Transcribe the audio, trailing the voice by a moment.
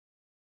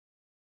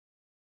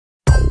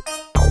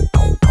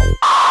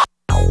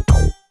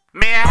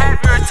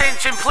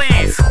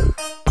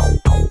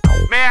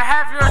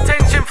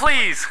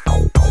please?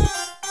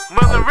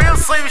 Will the real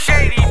Slim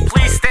Shady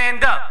please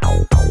stand up?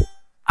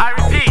 I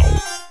repeat,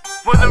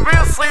 will the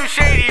real Slim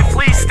Shady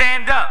please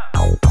stand up?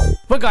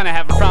 We're gonna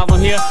have a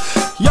problem here.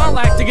 Y'all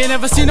act like you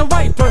never seen a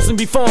white person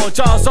before.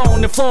 Jaws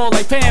on the floor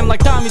like Pam,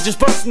 like Tommy just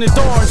burst in the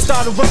door and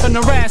started whipping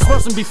her ass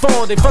worse than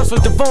before. They first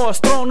was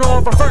divorced, thrown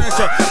over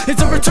furniture.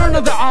 It's a return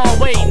of the oh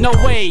wait, no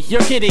way,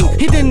 you're kidding.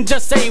 He didn't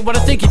just say what I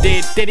think he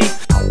did he?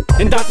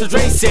 And Dr.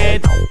 Dre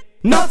said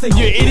nothing,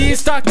 you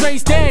idiot. Dr.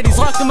 Dre's dead, he's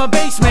locked in my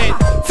basement.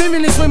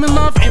 Feminist women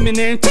love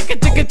Eminem.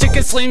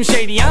 Chicka Slim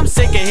Shady, I'm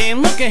sick of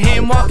him. Look at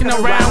him walking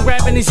around,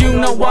 grabbing his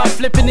you-know-what,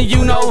 flipping the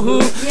you-know-who.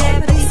 Yeah,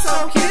 but he's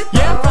so cute.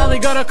 Yeah, probably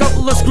got a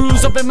couple of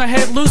screws up in my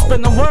head loose,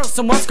 but the worst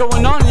and what's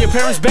going on in your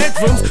parents'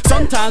 bedrooms.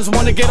 Sometimes I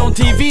wanna get on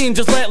TV and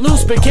just let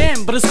loose, but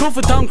can't. But it's cool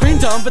for Tom Cream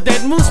Tom, but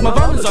dead moose. My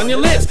bum is on your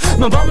lips,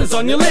 my bum is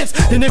on your lips.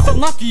 And if I'm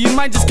lucky, you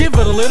might just give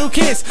it a little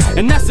kiss.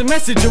 And that's the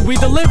message that we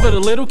deliver to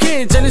little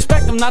kids, and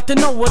expect them not to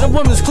know what a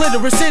woman's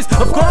clitoris is.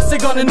 Of course they're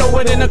gonna know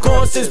what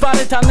intercourse is. By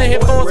the time they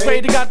hit 4th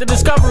grade, they got the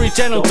Discovery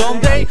Channel,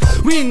 don't they?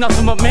 We ain't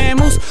nothing but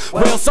mammals.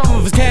 Well, some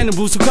of us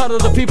cannibals who cut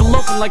other people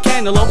looking like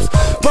cantaloupes.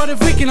 But if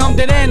we can hump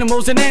dead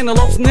animals and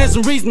antelopes, then there's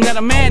a reason that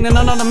a man and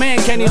another man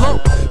can't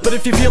elope. But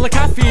if you feel like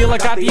I feel, I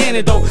got the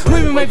antidote.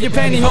 Women wave your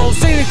pantyhose,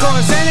 sing it, call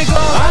it Santa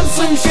Claus. I'm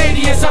Slim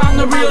Shady, yes I'm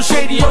the real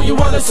Shady. Oh, you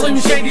other Slim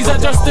Shadys are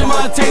just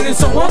imitating.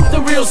 So won't the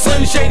real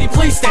Slim Shady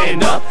please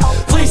stand up?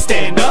 Please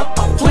stand up,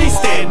 please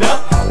stand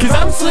up. Cause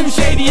I'm Slim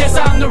Shady, yes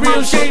I'm the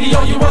real Shady.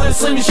 Oh, you other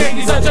Slim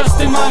Shadys are just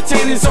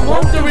imitating. So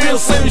won't the real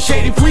Slim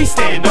Shady please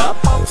stand up?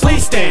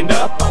 Please stand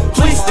up,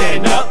 please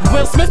stand up.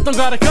 Will Smith don't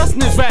got a cuss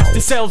in his raps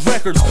that sells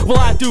records. Well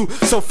I do,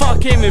 so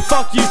fuck him and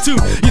fuck you too.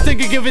 You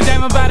think you give a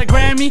damn about a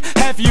Grammy?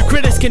 Half of you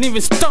critics can't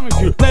even stomach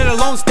you, let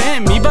alone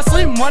stand me. But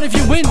Slim, what if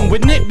you win?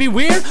 Wouldn't it be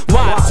weird?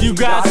 Why? So you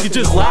guys could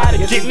just lie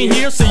to get me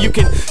here, so you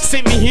can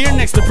sit me here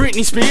next to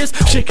Britney Spears.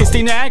 Shit,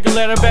 Christina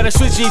Aguilera better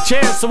switch your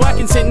chairs, so I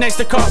can sit next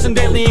to Carson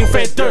Daly and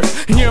Fred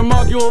Durst and hear him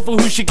argue over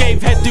who she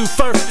gave head to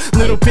first.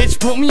 Little bitch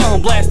put me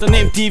on blast on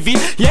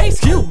MTV. Yeah, he's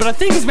cute, but I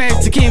think he's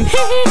married to Kim.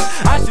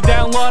 I should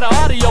download the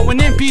audio in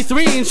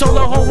MP3 and show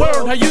the whole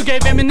world how you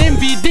gave him an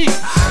MVD.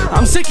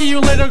 I'm sick of you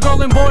little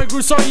girl and boy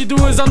groups, all you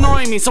do is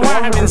annoy me, so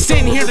I have been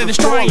sitting here to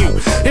destroy you.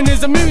 And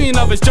there's a million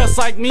of us just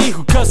like me,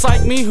 who cuss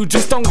like me, who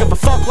just don't give a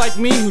fuck like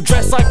me, who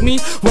dress like me,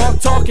 walk,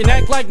 talk, and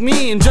act like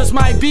me, and just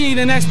might be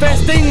the next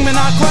best thing when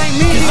I claim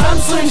me. Cause I'm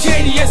Slim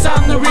Shady, yes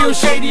I'm the real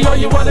Shady. All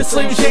you other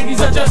Slim Shadys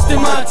are just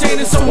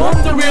imitating. So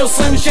won't the real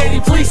Slim Shady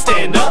please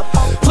stand up?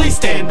 Please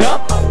stand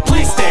up,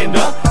 please stand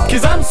up.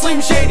 Cause I'm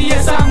Slim Shady,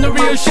 yes I'm the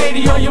real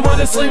Shady. All you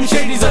other Slim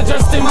Shadys are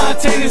just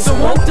imitating. So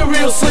won't the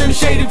real Slim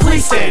Shady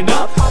please stand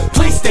up?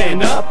 Please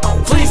stand up,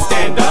 please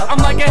stand up. I'm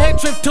like a head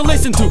trip to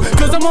listen to,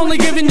 cause I'm only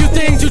giving you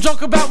things you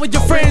joke about with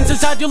your friends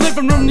inside your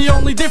living room. The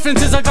only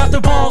difference is I got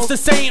the balls to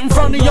say it in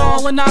front of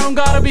y'all, and I don't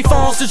gotta be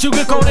false to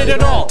sugarcoat it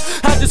at all.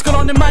 I just got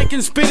on the mic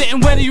and spit it,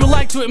 and whether you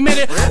like to admit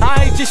it,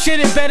 I ain't just shit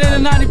it better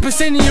than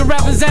 90% of your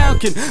rappers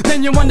out can.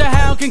 Then you wonder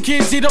how can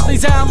kids eat up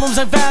these albums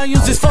at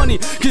values. It's funny,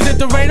 cause at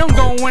the rate I'm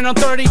going when I'm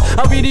 30,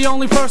 I'll be the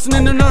only person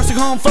in the nursing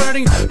home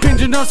flirting.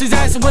 Pinch nurses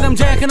asking when I'm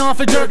jacking off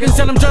a jerkin.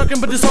 Said I'm jerking,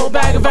 but this whole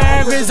bag of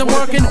Viagra isn't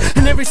working.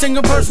 And every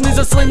single person is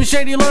a Slim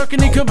Shady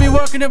lurking. He could be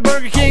working at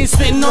Burger King,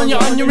 spitting on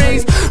your onion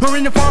rings, or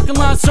in the parking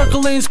lot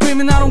circling,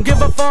 screaming I don't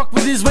give a fuck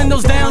with his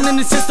windows down and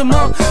his system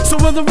up. So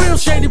will the real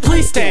Shady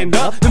please stand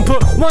up and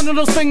put one of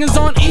those fingers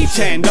on each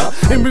hand up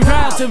and be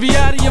proud to be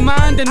out of your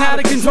mind and out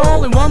of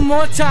control. And one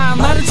more time,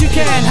 now that you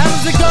can, how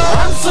does it go?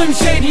 I'm Slim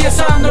Shady, yes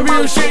I'm the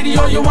real Shady.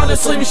 All you other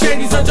Slim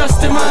Shadys are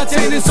just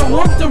imitating. So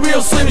won't the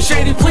real Slim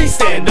Shady please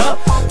stand up?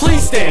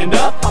 Please stand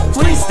up,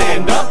 please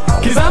stand up.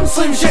 Cause I'm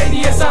Slim Shady,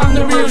 yes I'm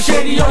the real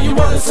Shady. All you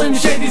other Slim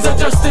Shadys are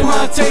just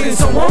imitating.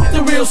 So won't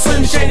the real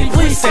Slim Shady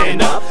please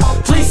stand up?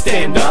 Please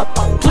stand up,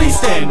 please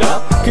stand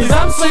up. Cause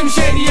I'm Slim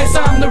Shady, yes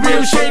I'm the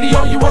real Shady.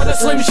 All you other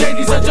Slim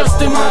Shadys are just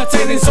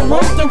imitating. So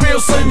won't the real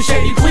Slim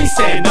Shady please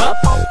stand up?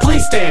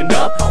 Please stand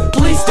up,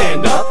 please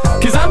stand up.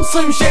 Cause I'm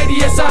Slim Shady,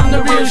 yes I'm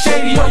the real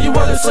Shady. All you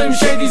other Slim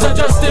Shadys are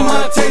just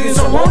imitating.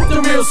 So won't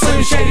the real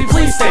Slim Shady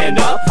please stand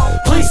up?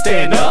 Please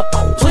stand up,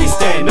 please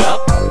stand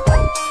up.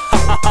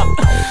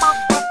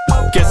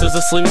 Guess there's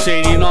a Slim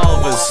Shady in all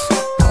of us.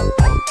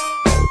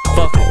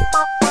 Fuck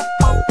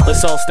it,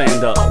 let's all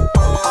stand up.